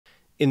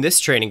In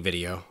this training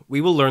video, we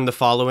will learn the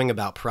following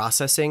about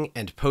processing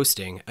and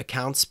posting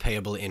accounts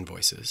payable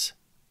invoices.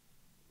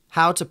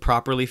 How to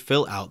properly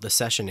fill out the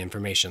session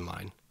information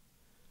line.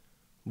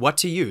 What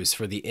to use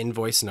for the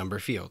invoice number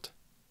field.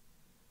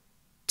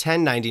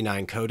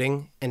 1099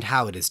 coding and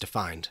how it is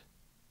defined.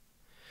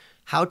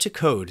 How to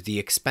code the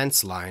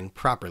expense line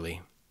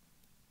properly.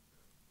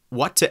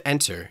 What to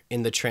enter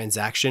in the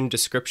transaction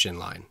description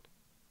line.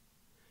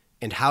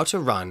 And how to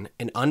run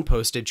an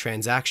unposted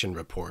transaction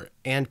report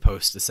and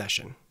post the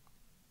session.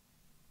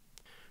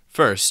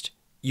 First,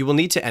 you will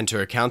need to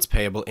enter accounts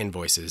payable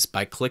invoices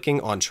by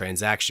clicking on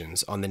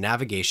Transactions on the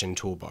navigation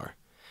toolbar,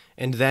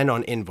 and then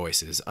on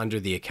Invoices under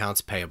the Accounts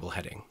Payable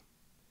heading.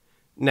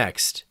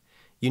 Next,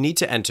 you need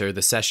to enter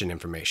the session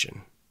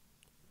information.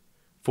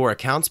 For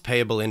accounts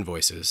payable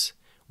invoices,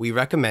 we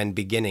recommend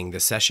beginning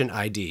the session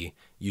ID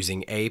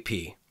using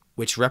AP,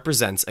 which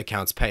represents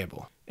accounts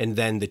payable, and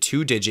then the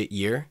 2-digit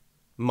year,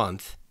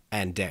 month,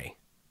 and day.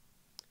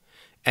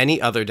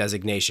 Any other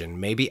designation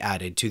may be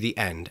added to the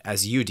end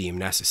as you deem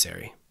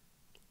necessary.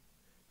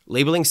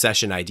 Labeling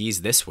session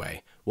IDs this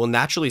way will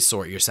naturally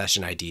sort your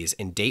session IDs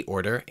in date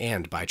order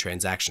and by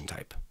transaction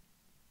type.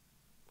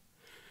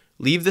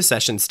 Leave the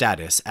session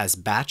status as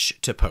batch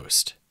to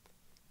post.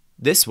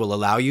 This will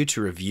allow you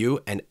to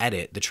review and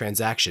edit the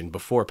transaction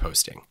before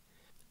posting,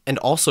 and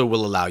also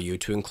will allow you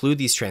to include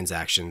these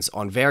transactions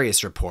on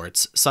various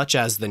reports such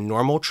as the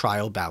normal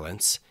trial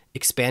balance,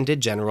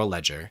 expanded general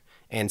ledger,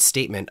 and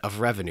statement of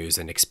revenues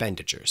and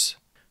expenditures.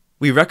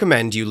 We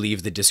recommend you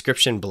leave the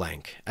description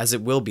blank as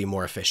it will be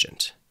more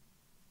efficient.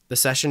 The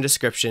session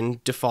description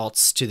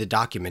defaults to the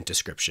document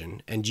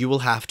description, and you will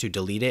have to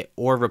delete it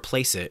or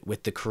replace it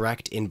with the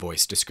correct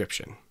invoice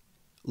description.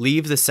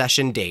 Leave the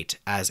session date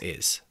as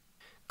is.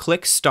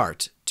 Click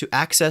Start to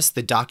access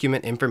the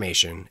document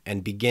information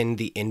and begin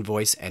the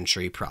invoice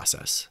entry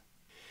process.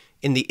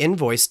 In the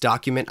Invoice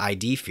Document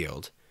ID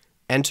field,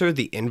 enter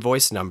the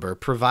invoice number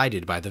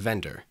provided by the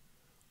vendor,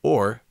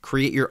 or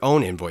create your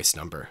own invoice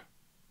number.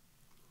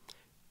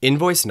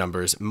 Invoice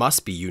numbers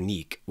must be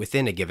unique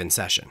within a given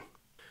session.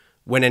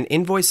 When an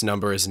invoice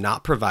number is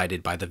not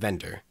provided by the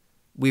vendor,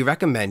 we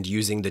recommend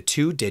using the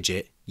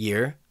 2-digit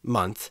year,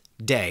 month,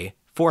 day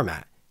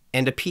format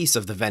and a piece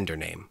of the vendor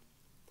name.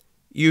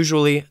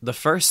 Usually, the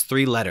first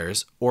 3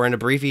 letters or an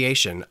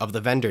abbreviation of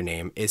the vendor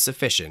name is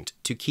sufficient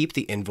to keep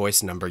the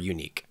invoice number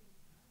unique.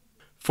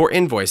 For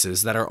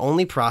invoices that are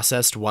only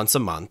processed once a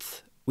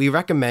month, we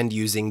recommend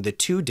using the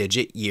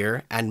 2-digit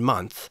year and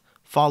month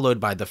followed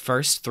by the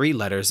first 3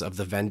 letters of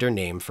the vendor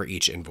name for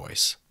each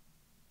invoice.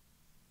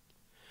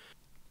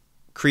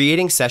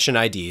 Creating session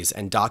IDs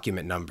and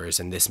document numbers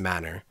in this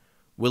manner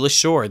will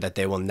assure that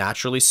they will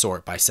naturally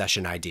sort by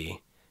session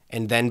ID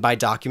and then by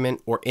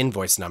document or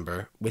invoice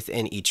number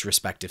within each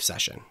respective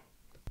session.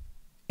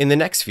 In the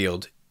next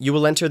field, you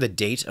will enter the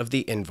date of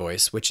the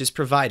invoice which is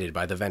provided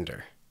by the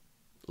vendor.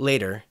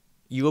 Later,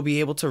 you will be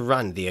able to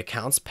run the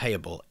accounts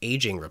payable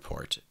aging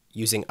report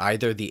using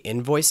either the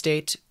invoice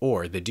date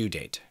or the due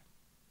date.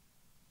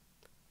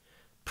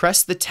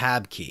 Press the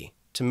Tab key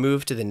to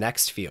move to the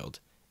next field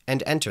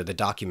and enter the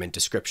document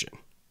description.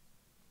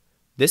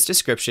 This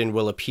description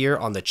will appear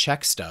on the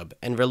check stub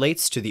and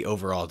relates to the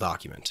overall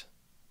document.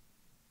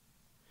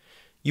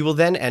 You will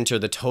then enter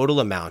the total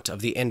amount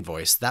of the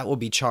invoice that will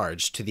be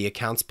charged to the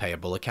accounts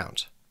payable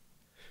account.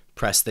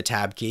 Press the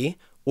Tab key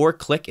or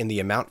click in the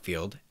Amount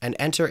field and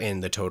enter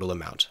in the total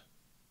amount.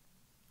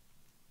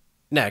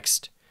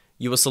 Next,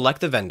 you will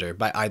select the vendor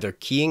by either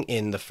keying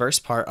in the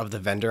first part of the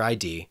vendor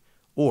ID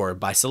or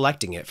by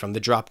selecting it from the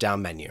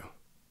drop-down menu.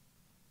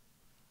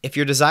 If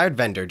your desired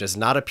vendor does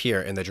not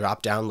appear in the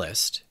drop-down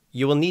list,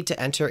 you will need to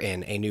enter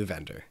in a new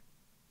vendor.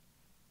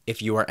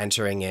 If you are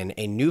entering in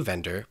a new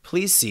vendor,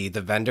 please see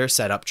the Vendor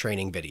Setup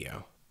Training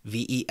video,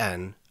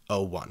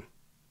 VEN01.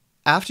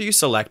 After you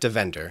select a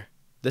vendor,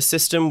 the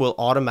system will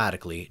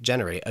automatically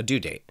generate a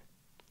due date.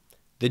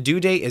 The due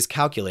date is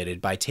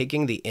calculated by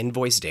taking the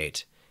invoice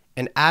date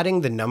and adding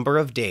the number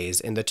of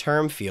days in the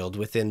term field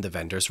within the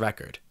vendor's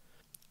record.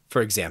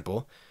 For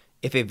example,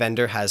 if a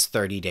vendor has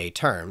 30-day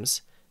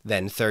terms,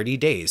 then 30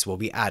 days will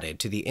be added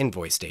to the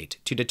invoice date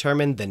to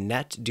determine the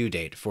net due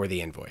date for the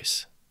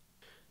invoice.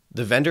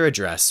 The vendor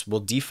address will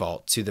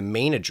default to the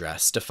main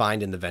address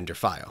defined in the vendor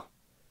file.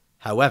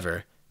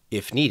 However,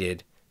 if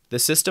needed, the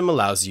system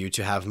allows you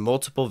to have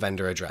multiple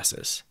vendor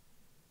addresses.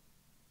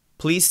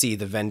 Please see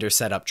the Vendor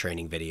Setup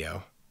Training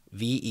video,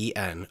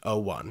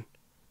 VEN01,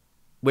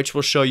 which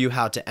will show you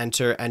how to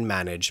enter and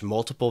manage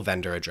multiple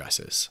vendor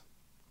addresses.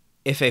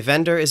 If a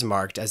vendor is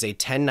marked as a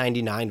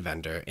 1099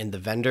 vendor in the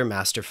vendor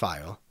master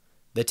file,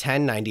 the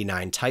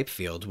 1099 type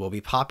field will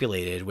be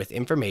populated with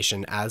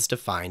information as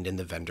defined in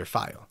the vendor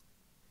file.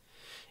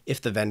 If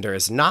the vendor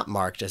is not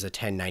marked as a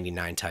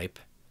 1099 type,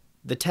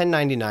 the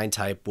 1099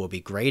 type will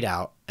be grayed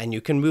out and you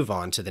can move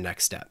on to the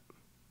next step.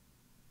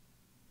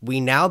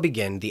 We now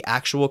begin the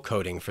actual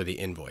coding for the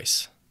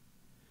invoice.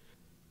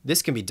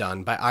 This can be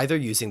done by either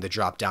using the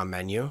drop-down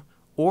menu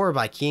or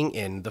by keying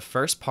in the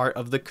first part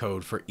of the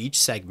code for each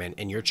segment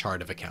in your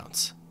chart of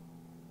accounts.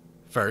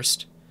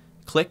 First,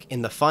 click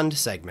in the Fund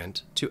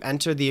segment to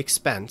enter the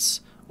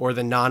expense or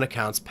the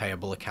non-accounts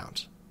payable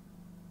account.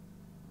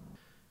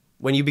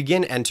 When you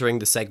begin entering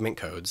the segment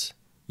codes,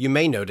 you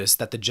may notice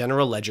that the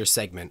General Ledger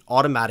segment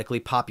automatically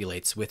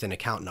populates with an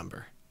account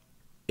number.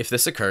 If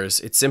this occurs,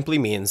 it simply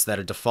means that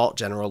a default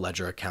General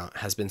Ledger account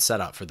has been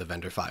set up for the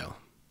vendor file.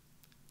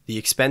 The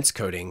expense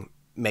coding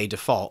may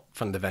default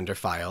from the vendor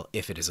file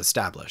if it is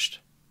established.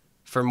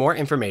 For more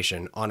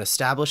information on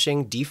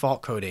establishing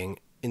default coding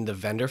in the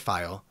vendor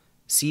file,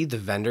 see the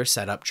Vendor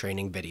Setup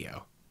Training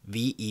video,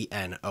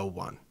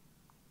 VEN01.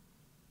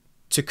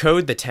 To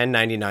code the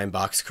 1099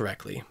 box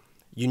correctly,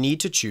 you need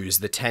to choose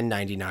the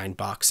 1099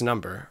 box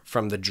number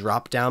from the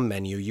drop-down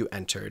menu you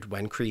entered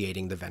when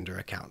creating the vendor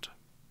account.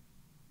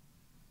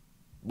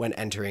 When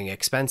entering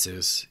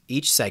expenses,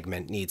 each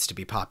segment needs to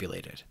be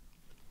populated.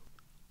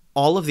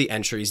 All of the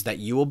entries that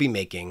you will be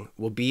making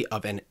will be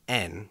of an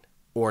N,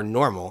 or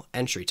normal,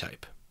 entry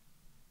type.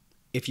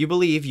 If you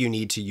believe you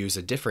need to use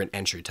a different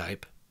entry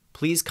type,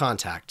 please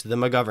contact the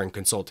McGovern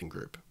Consulting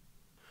Group.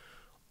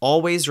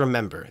 Always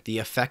remember, the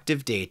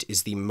effective date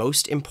is the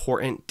most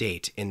important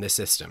date in the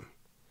system.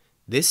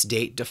 This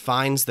date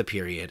defines the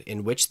period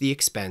in which the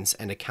expense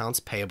and accounts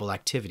payable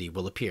activity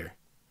will appear.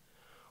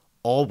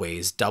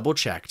 Always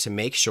double-check to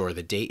make sure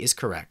the date is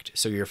correct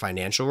so your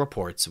financial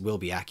reports will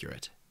be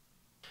accurate.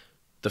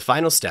 The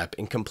final step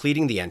in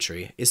completing the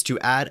entry is to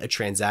add a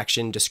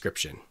transaction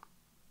description.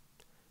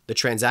 The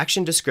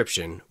transaction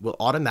description will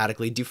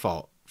automatically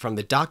default from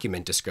the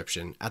document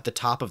description at the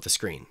top of the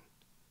screen.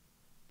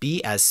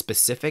 Be as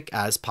specific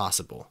as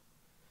possible.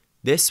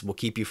 This will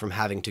keep you from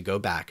having to go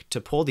back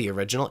to pull the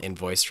original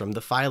invoice from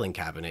the filing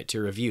cabinet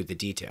to review the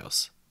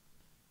details.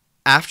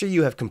 After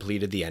you have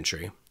completed the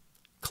entry,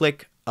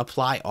 click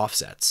Apply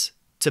Offsets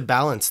to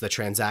balance the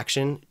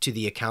transaction to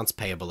the accounts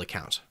payable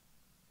account.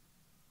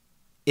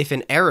 If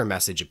an error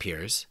message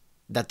appears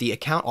that the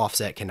account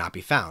offset cannot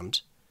be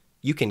found,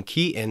 you can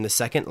key in the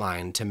second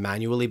line to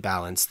manually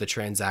balance the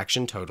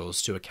transaction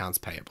totals to accounts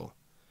payable.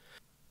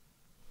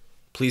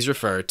 Please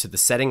refer to the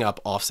Setting Up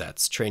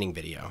Offsets training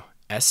video,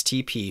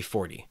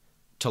 STP40,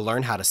 to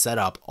learn how to set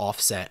up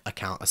offset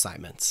account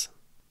assignments.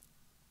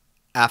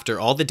 After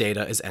all the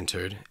data is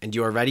entered and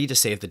you are ready to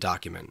save the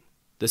document,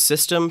 the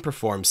system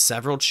performs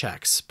several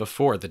checks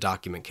before the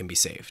document can be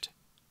saved.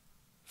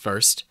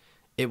 First,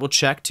 it will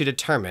check to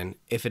determine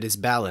if it is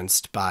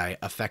balanced by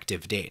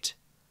effective date,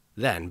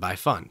 then by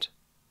fund.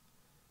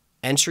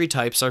 Entry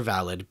types are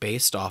valid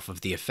based off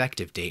of the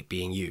effective date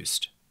being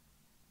used.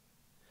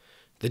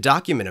 The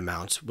document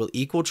amount will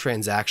equal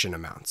transaction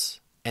amounts,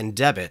 and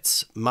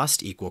debits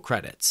must equal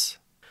credits.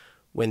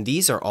 When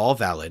these are all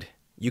valid,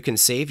 you can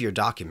save your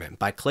document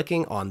by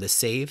clicking on the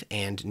Save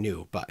and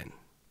New button.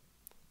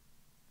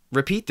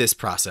 Repeat this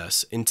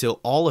process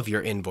until all of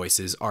your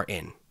invoices are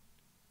in.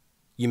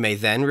 You may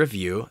then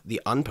review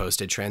the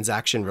unposted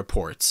transaction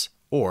reports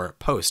or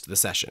post the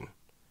session.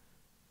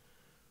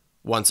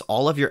 Once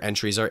all of your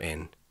entries are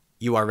in,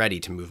 you are ready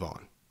to move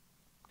on.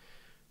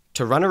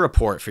 To run a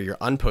report for your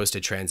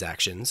unposted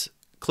transactions,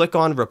 click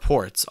on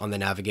Reports on the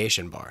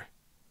navigation bar.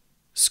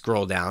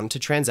 Scroll down to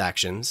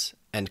Transactions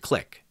and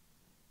click,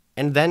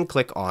 and then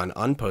click on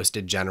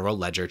Unposted General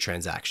Ledger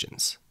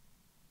Transactions.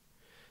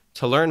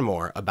 To learn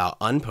more about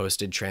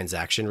unposted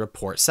transaction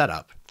report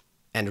setup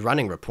and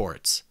running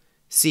reports,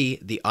 see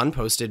the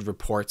Unposted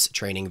Reports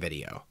Training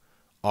video,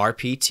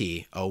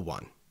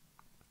 RPT01.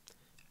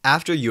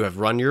 After you have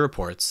run your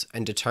reports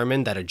and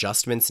determined that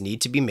adjustments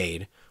need to be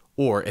made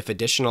or if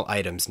additional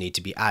items need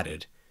to be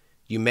added,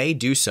 you may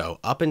do so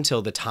up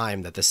until the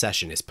time that the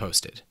session is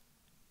posted.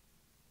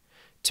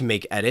 To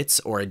make edits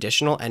or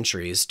additional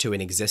entries to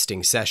an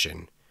existing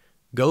session,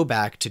 go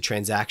back to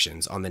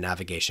Transactions on the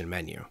navigation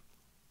menu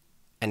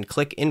and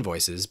click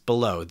Invoices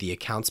below the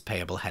Accounts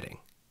Payable heading.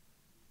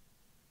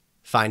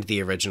 Find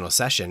the original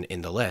session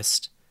in the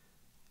list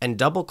and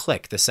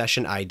double-click the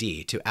session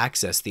ID to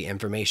access the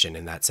information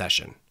in that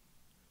session.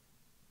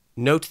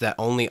 Note that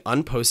only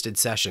unposted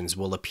sessions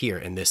will appear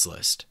in this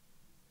list.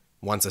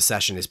 Once a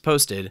session is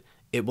posted,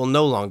 it will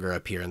no longer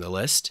appear in the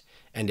list,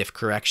 and if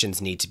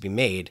corrections need to be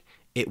made,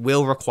 it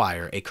will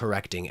require a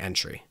correcting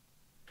entry.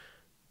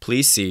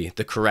 Please see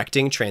the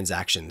Correcting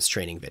Transactions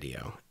training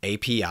video,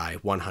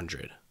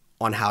 API01,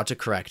 on how to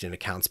correct an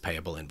accounts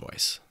payable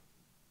invoice.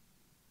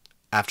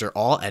 After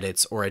all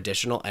edits or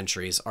additional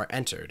entries are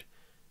entered,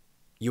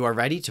 you are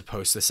ready to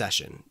post the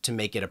session to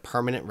make it a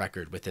permanent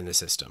record within the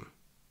system.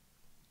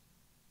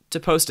 To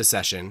post a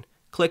session,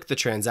 click the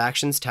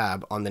Transactions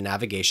tab on the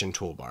navigation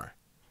toolbar,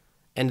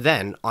 and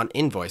then on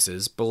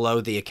Invoices below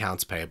the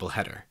Accounts Payable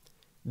header.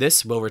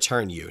 This will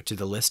return you to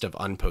the list of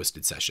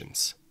unposted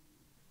sessions.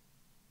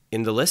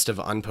 In the list of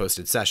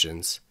unposted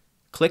sessions,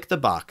 click the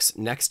box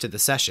next to the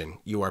session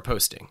you are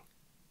posting.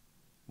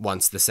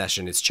 Once the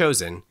session is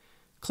chosen,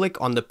 click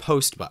on the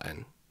Post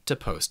button to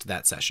post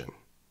that session.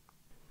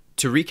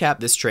 To recap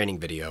this training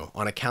video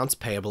on accounts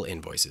payable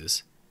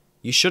invoices,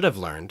 you should have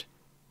learned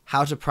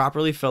how to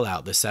properly fill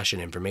out the session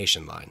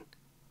information line,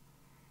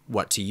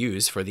 what to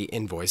use for the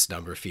invoice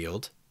number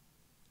field,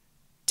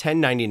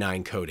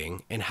 1099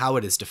 coding and how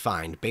it is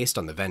defined based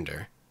on the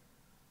vendor,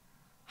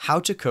 how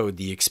to code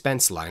the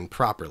expense line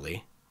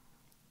properly,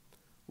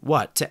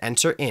 what to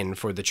enter in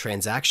for the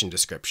transaction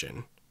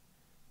description,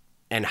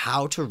 and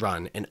how to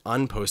run an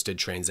unposted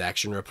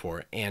transaction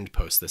report and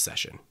post the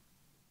session.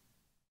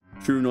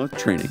 True North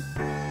Training.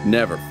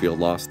 Never feel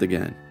lost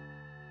again.